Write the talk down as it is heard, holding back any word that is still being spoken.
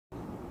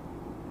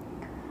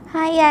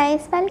Hi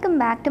guys, welcome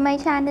back to my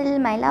channel,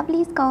 my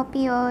lovely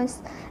Scorpios.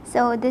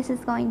 So this is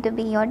going to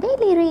be your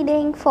daily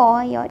reading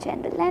for your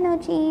general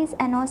energies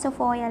and also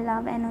for your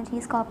love energy,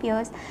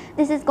 Scorpios.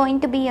 This is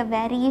going to be a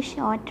very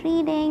short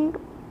reading.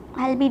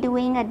 I'll be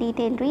doing a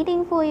detailed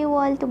reading for you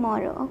all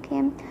tomorrow,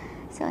 okay?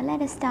 So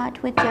let us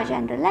start with your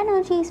general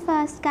energies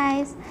first,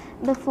 guys,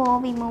 before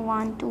we move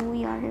on to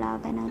your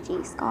love energy,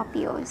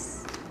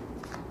 Scorpios.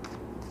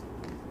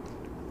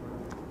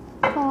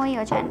 For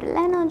your general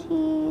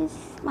energies,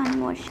 one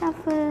more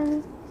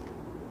shuffle.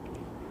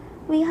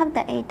 We have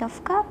the Eight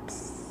of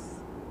Cups,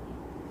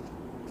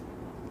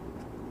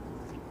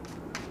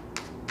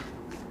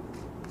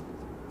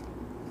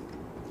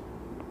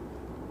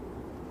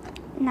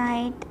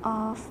 Knight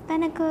of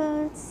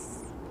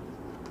Pentacles,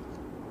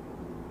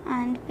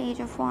 and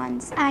Page of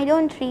Wands. I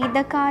don't read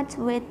the cards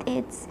with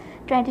its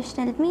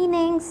traditional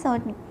meaning,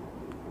 so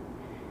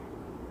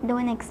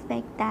don't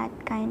expect that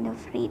kind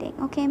of reading,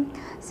 okay?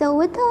 So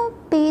with the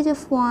Page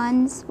of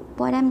Wands,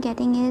 what I'm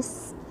getting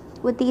is,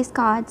 with these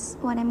cards,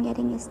 what I'm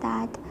getting is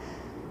that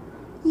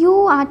you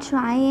are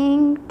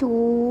trying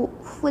to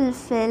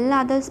fulfill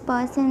other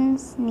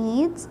person's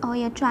needs, or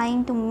you're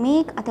trying to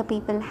make other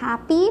people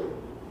happy,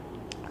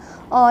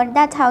 or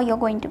that's how you're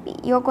going to be.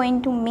 You're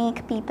going to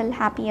make people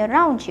happy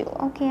around you,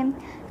 okay?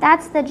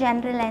 That's the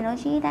general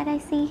energy that I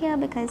see here,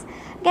 because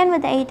again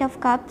with the Eight of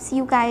Cups,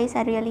 you guys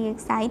are really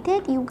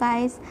excited. You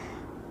guys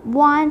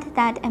want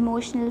that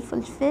emotional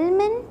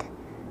fulfillment,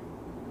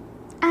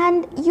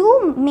 and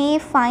you may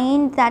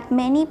find that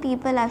many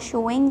people are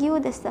showing you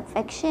this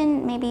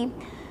affection. Maybe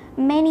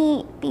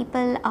many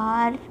people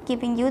are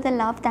giving you the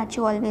love that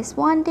you always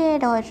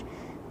wanted, or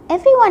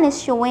everyone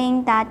is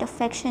showing that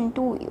affection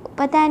to you,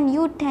 but then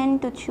you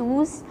tend to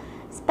choose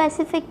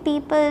specific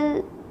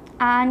people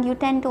and you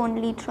tend to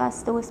only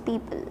trust those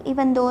people.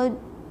 Even though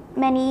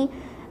many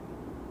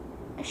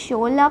show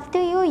love to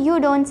you,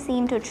 you don't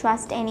seem to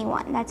trust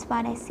anyone. That's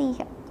what I see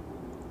here.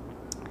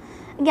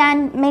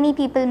 Again, many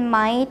people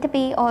might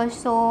be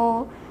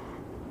also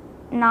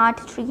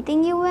not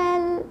treating you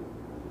well.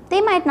 They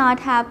might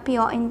not have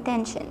pure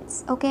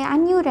intentions, okay?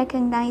 And you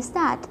recognize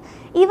that.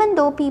 Even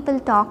though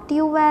people talk to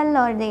you well,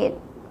 or they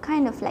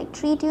kind of like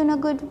treat you in a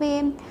good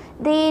way,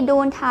 they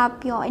don't have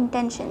pure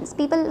intentions.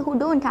 People who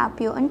don't have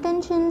pure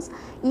intentions,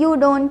 you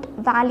don't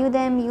value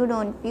them, you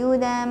don't view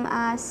them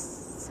as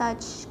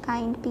such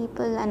kind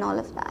people and all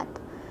of that,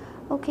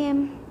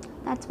 okay?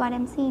 That's what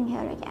I'm seeing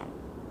here again.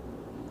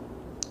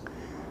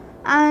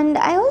 And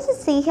I also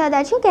see here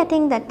that you're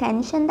getting the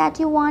attention that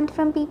you want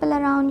from people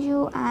around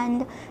you,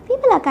 and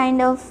people are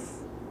kind of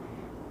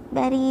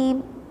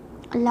very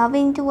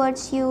loving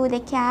towards you. They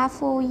care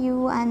for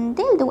you and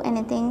they'll do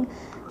anything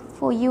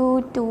for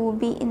you to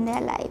be in their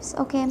lives,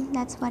 okay?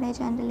 That's what I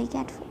generally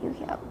get for you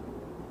here.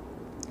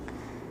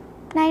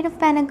 Knight of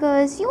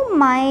Pentacles, you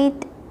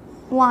might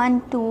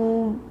want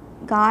to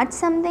guard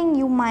something,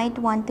 you might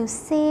want to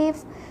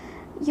save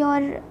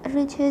your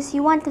riches,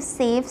 you want to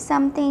save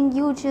something.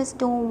 You just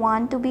don't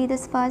want to be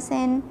this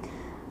person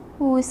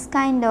who's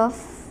kind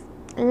of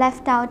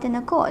left out in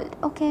a cold,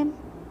 okay?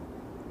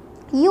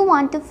 You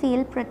want to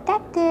feel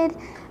protected,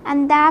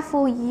 and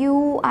therefore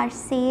you are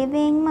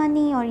saving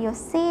money, or you're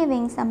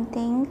saving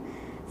something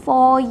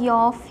for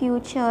your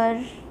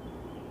future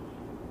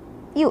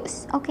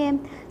use, okay?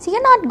 So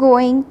you're not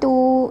going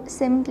to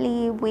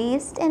simply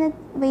waste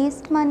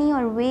money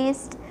or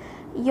waste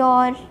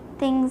your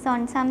things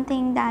on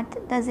something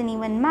that doesn't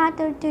even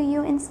matter to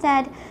you.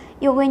 Instead,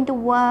 you're going to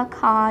work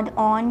hard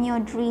on your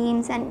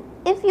dreams, and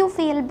if you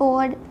feel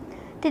bored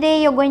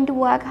today, you're going to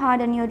work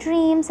hard on your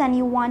dreams, and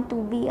you want to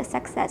be a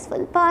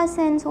successful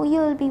person, so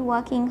you'll be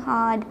working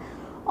hard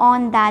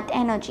on that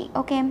energy,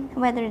 okay?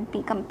 Whether it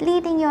be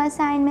completing your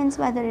assignments,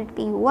 whether it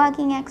be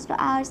working extra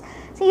hours,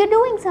 so you're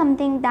doing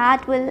something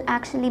that will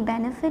actually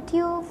benefit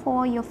you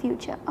for your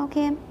future,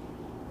 okay?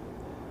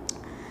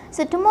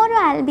 So tomorrow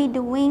I'll be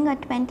doing a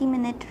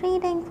 20-minute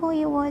reading for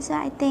you also.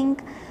 I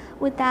think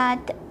with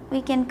that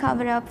we can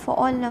cover up for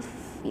all of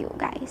you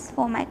guys,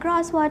 for my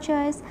cross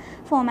watchers,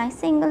 for my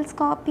single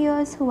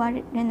Scorpios who are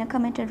in a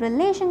committed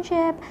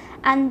relationship,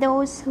 and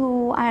those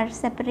who are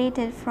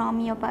separated from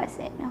your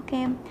person,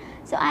 okay?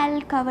 So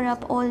I'll cover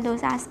up all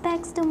those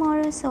aspects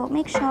tomorrow, so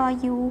make sure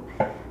you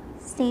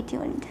stay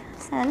tuned.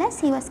 So let's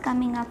see what's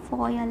coming up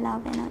for your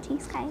love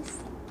energies, guys.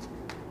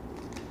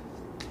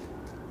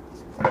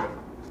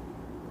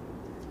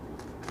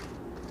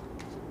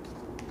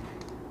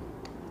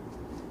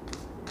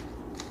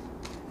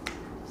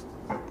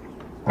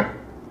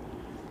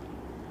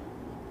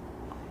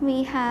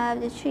 We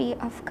have the Three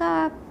of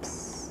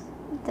Cups,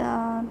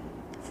 the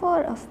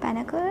Four of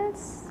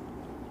Pentacles,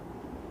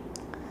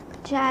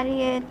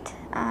 Chariot,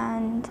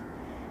 and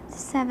the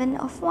Seven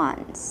of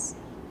Wands.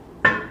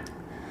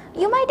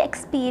 You might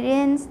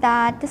experience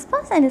that this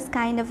person is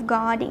kind of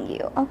guarding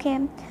you,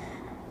 okay?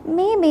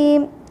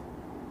 Maybe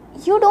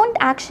you don't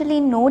actually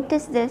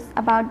notice this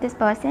about this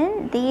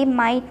person. They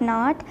might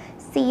not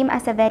seem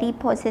as a very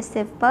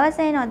possessive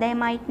person, or they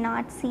might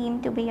not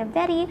seem to be a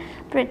very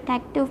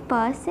protective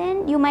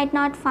person. You might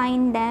not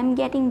find them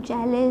getting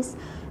jealous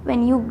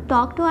when you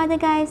talk to other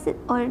guys,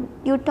 or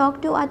you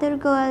talk to other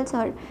girls,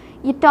 or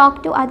you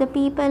talk to other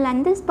people,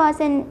 and this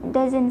person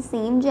doesn't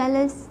seem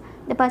jealous.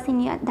 The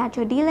person that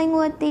you're dealing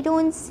with, they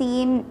don't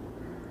seem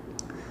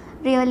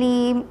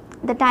really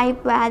the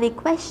type where they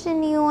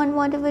question you on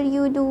whatever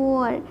you do,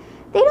 or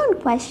they don't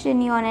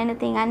question you on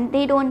anything, and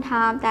they don't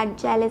have that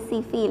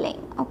jealousy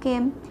feeling.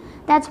 Okay,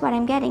 that's what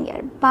I'm getting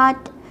here.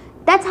 But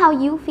that's how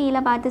you feel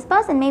about this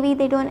person. Maybe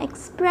they don't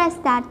express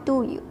that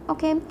to you.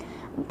 Okay,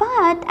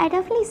 but I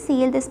definitely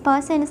feel this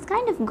person is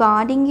kind of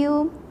guarding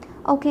you.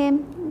 Okay,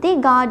 they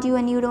guard you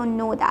and you don't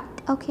know that.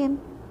 Okay,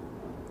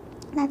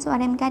 that's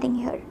what I'm getting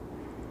here.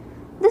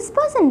 This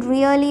person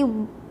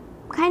really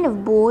kind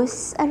of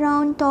boasts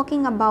around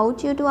talking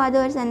about you to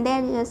others, and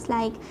they're just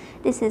like,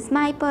 this is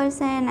my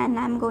person and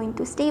I'm going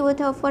to stay with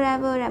her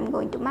forever, I'm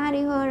going to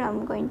marry her,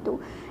 I'm going to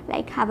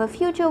like have a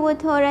future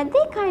with her. And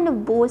they kind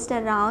of boast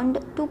around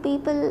to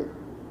people,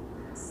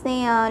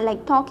 say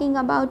like talking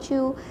about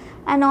you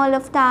and all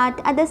of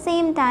that. At the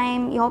same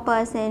time, your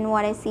person,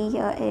 what I see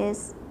here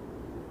is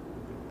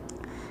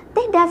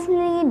they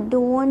definitely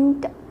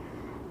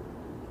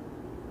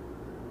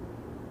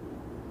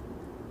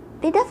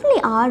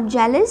are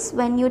jealous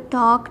when you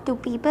talk to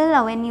people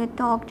or when you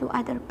talk to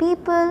other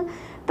people,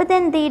 but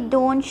then they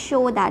don't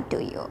show that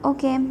to you.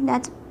 Okay,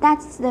 that's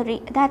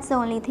the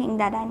only thing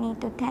that I need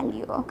to tell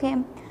you. Okay,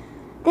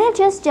 they're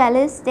just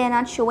jealous, they're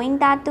not showing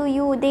that to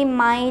you. They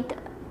might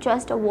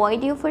just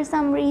avoid you for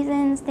some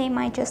reasons, they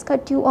might just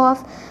cut you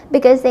off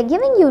because they're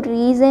giving you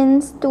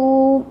reasons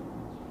to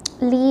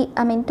leave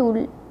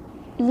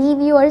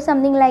you or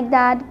something like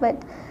that.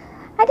 But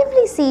I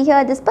definitely see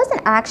here this person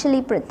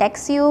actually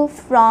protects you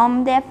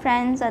from their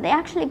friends, or they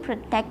actually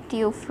protect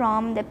you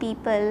from the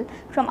people,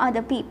 from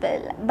other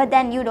people, but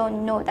then you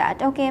don't know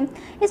that. Okay,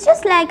 it's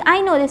just like,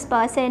 I know this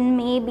person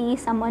may be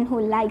someone who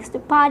likes to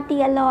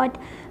party a lot,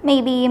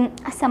 maybe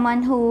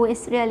someone who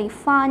is really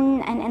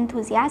fun and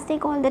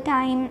enthusiastic all the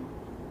time.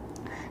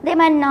 They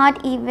might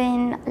not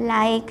even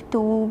like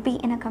to be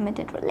in a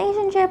committed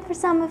relationship. For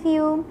some of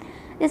you,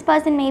 this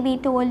person maybe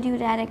told you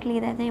directly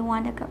that they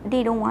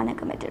don't want a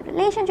committed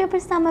relationship. For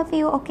some of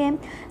you. Okay,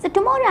 so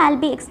tomorrow I'll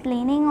be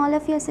explaining all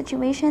of your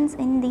situations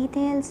in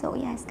detail. So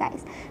yes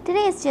guys,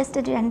 today is just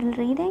a general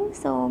reading.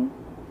 So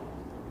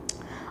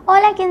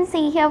all I can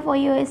see here for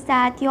you is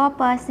that your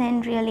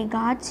person really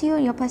guards you,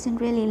 your person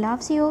really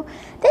loves you.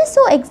 They're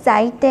so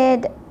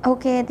excited.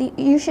 Okay,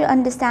 you should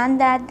understand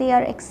that they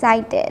are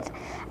excited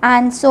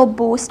and so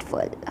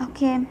boastful.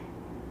 Okay,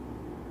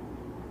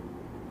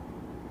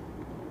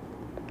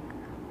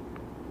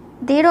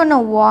 they don't know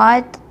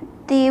what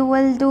they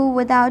will do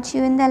without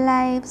you in their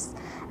lives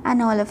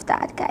and all of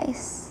that,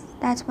 guys.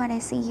 That's what I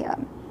see here.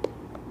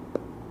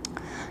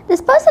 This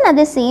person, at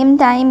the same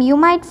time, you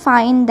might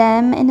find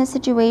them in a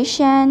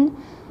situation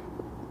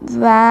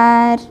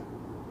where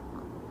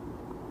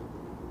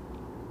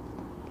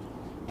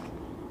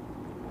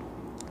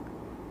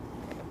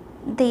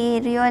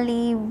they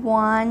really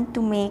want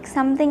to make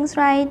some things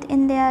right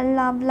in their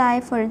love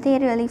life, or they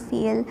really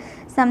feel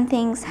some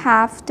things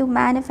have to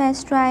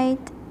manifest right.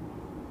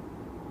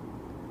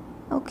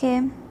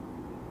 Okay,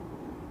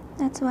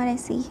 that's what I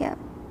see here.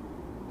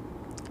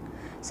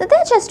 So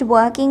they're just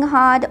working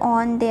hard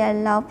on their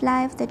love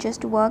life, they're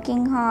just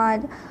working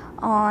hard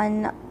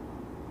on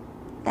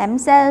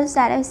themselves.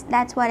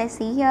 That's what I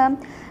see here.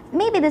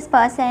 Maybe this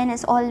person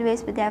is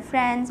always with their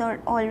friends or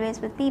always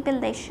with people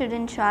they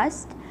shouldn't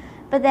trust,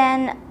 but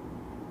then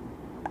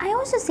I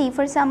also see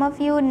for some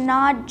of you,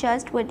 not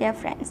just with their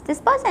friends,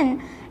 this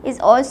person is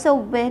also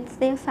with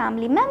their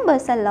family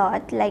members a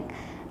lot. Like,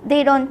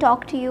 they don't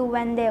talk to you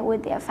when they're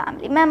with their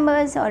family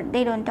members, or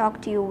they don't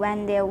talk to you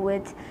when they're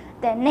with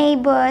their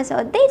neighbors,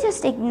 or they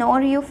just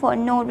ignore you for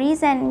no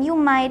reason. You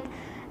might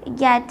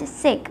get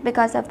sick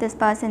because of this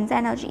person's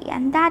energy,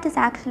 and that is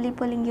actually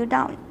pulling you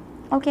down.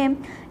 Okay,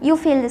 you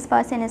feel this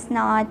person is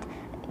not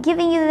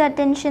giving you the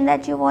attention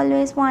that you've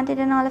always wanted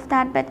and all of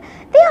that, but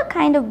they are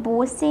kind of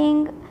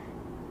boasting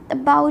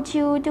about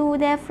you to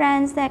their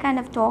friends. They're kind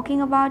of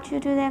talking about you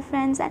to their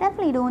friends. I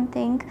definitely don't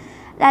think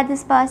that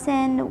this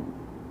person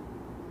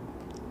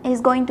is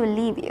going to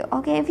leave you.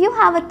 Okay, if you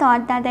have a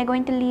thought that they're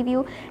going to leave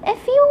you,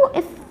 if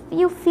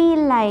you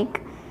feel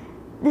like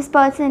this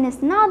person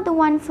is not the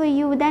one for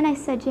you, then I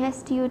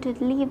suggest you to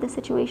leave the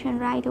situation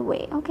right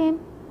away. Okay,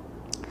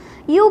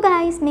 you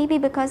guys, maybe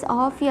because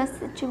of your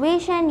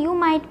situation, you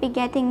might be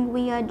getting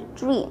weird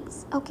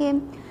dreams. Okay,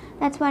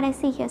 that's what I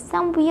see here,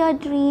 some weird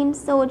dreams.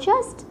 So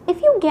just,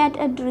 if you get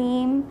a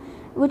dream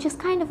which is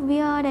kind of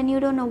weird and you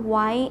don't know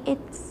why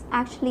it's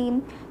actually,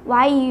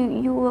 why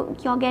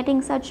you're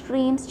getting such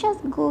dreams,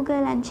 just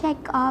Google and check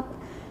up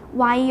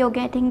why you're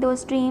getting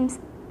those dreams.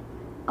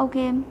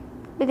 Okay,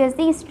 because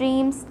these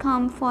dreams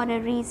come for a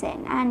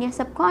reason, and your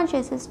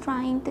subconscious is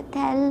trying to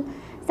tell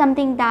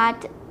something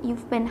that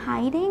you've been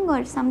hiding,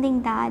 or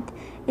something that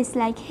is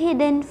like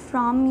hidden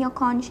from your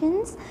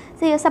conscience.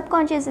 So your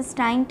subconscious is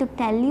trying to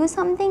tell you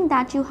something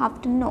that you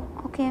have to know.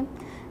 Okay,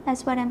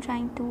 that's what I'm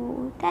trying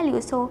to tell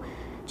you. So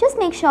just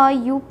make sure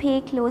you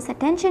pay close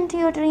attention to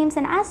your dreams,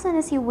 and as soon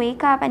as you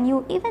wake up, and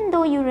you, even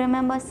though you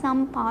remember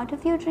some part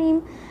of your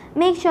dream,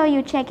 make sure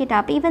you check it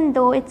up. Even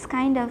though it's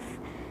kind of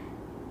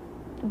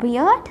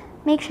weird,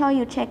 make sure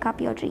you check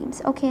up your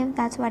dreams. Okay,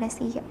 that's what I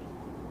see here.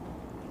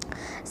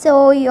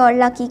 So your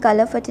lucky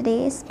color for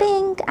today is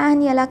pink,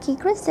 and your lucky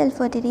crystal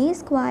for today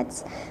is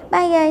quartz.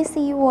 Bye guys,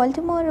 see you all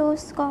tomorrow,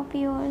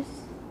 Scorpios.